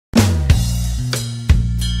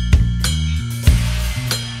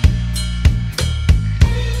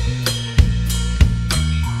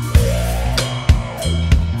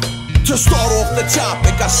To start off the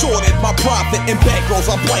topic, I sorted my profit in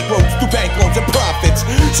bankrolls on blank roads through bank loans and profits.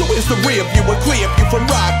 So here's the rear view and clear view from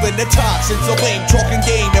Rockland. The toxins, the lame talking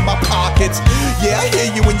game in my pockets. Yeah, I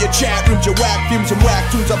hear you in your chat rooms, your whack fumes and whack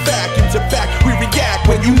tunes are vacuums. In fact, we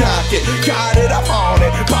react when you knock it. Got it, I'm on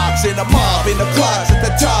it. Boxing a mob in the closet,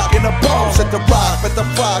 the dog in the bones at the rock, but the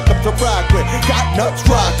flock up to rock with. Got nuts,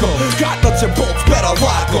 rock 'em. Got nuts and bolts, better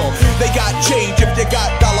lock 'em. They got change if you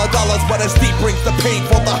got dollars, but as deep brings the pain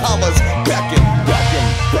for the hollers. Beckon.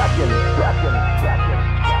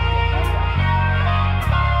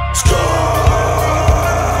 Scar!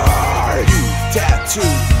 You tattoo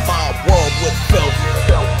my world with filth.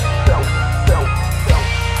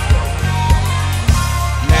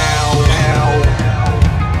 Now,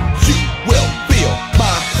 you will feel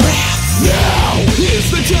my wrath. Now, here's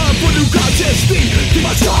the time for new contest. Give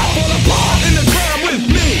my star fall apart in the crowd with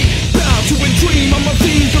me. Bound to a dream, I'm a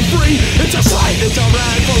fiend for free. It's a sight, it's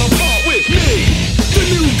alright, fall apart with me. The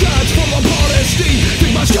new gods fall apart as Steve.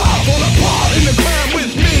 Take my star fall apart in the crowd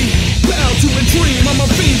with me. Bound to a dream, I'm a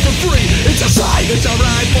fiend for free. It's a sight, it's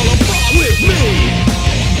alright, fall apart with me.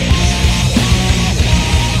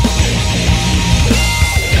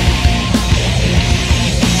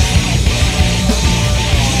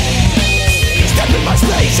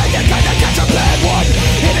 Space, and you're gonna catch a bad one.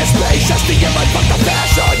 In this space, just the image from the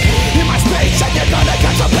fashion. In my space, and you're gonna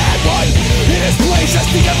catch a bad one. In this place, just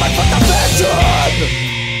the image from the fashion.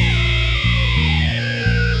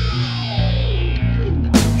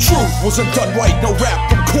 Truth wasn't done right, no rap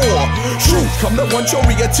from core. Truth come to one show,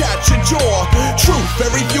 reattach your jaw. Truth,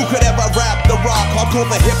 very few could ever rap the rock. I'll call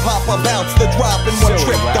the hip-hopper bounce the drop in one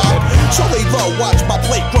trip, dog. So lay low, watch my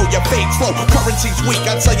plate grow, your fade slow. Currency's weak,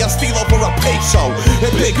 I'd say I steal over a peso.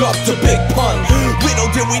 And big up to Big Pun.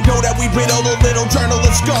 Little did we know that we riddle a little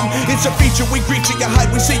journalist scum. It's a feature, we greet you, your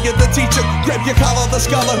height, we see you the teacher. Grab your collar, the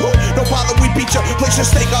scholar, who? No bother, we beat you. Place your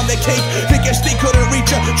steak on the cake, think your steak couldn't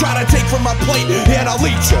reach you. Try to take from my plate, and I'll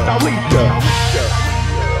eat you.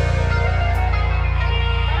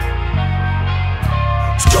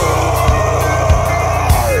 Scarred,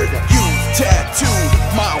 you tattooed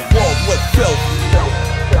my world with filth.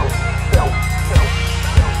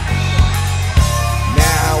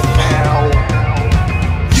 Now,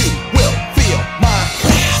 you will feel my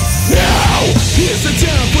wrath. Now, here's the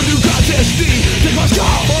time for new contest. Take my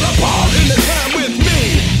scar fall apart in the crowd with me.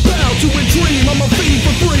 Bound to a dream, I'm a fiend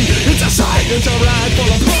for free. It's a sight, it's alright, fall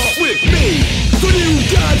apart with me. The new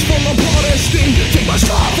gods fall apart as steam. Take my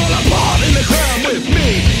scar fall apart in the crowd with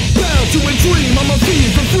me. Bound to a dream, I'm a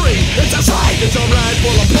fiend for free. It's a sight, it's alright,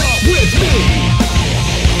 fall apart with me.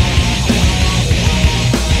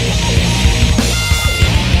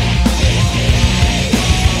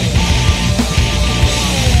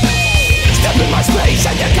 Step in my space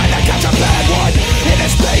and you're gonna catch a bad one. In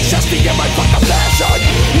this space, just the image from the fashion.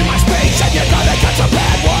 In my space and you're gonna catch a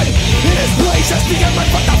bad one. In this place, just the image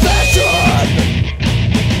from the fashion.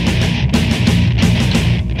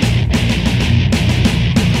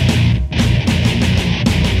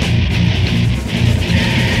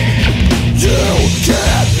 You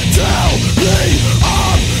can't tell me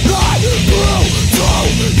I'm not brutal.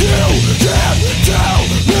 You can't tell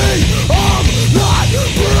me I'm not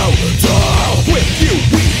brutal. With you,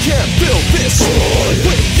 we can't feel this.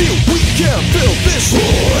 With you, we can't feel this.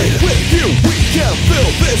 With you, we can't feel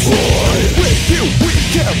this. With you, we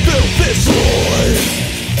can't feel this.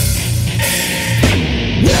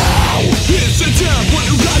 Now, here's the time for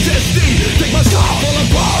new contest. Take my scar fall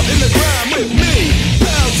apart in the crowd with me.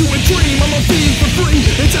 Bound to a dream, I'm a fiend for free.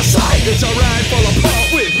 It's a sight, it's alright, fall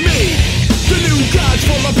apart with me. The new gods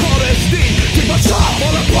fall apart as steam. Take my scar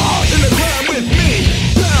fall apart in the crowd with me.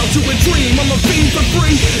 Bound to a dream, I'm a fiend for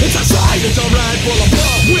free. It's a sight, it's alright, fall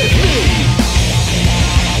apart with me.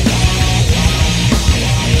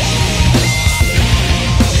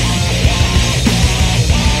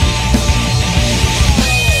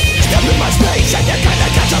 In my space and you're gonna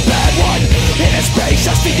catch a bad one. In this space,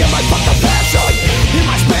 just the image from the fashion. In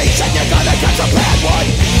my space and you're gonna catch a bad one.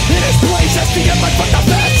 In this place, just the image from the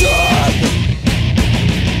fashion.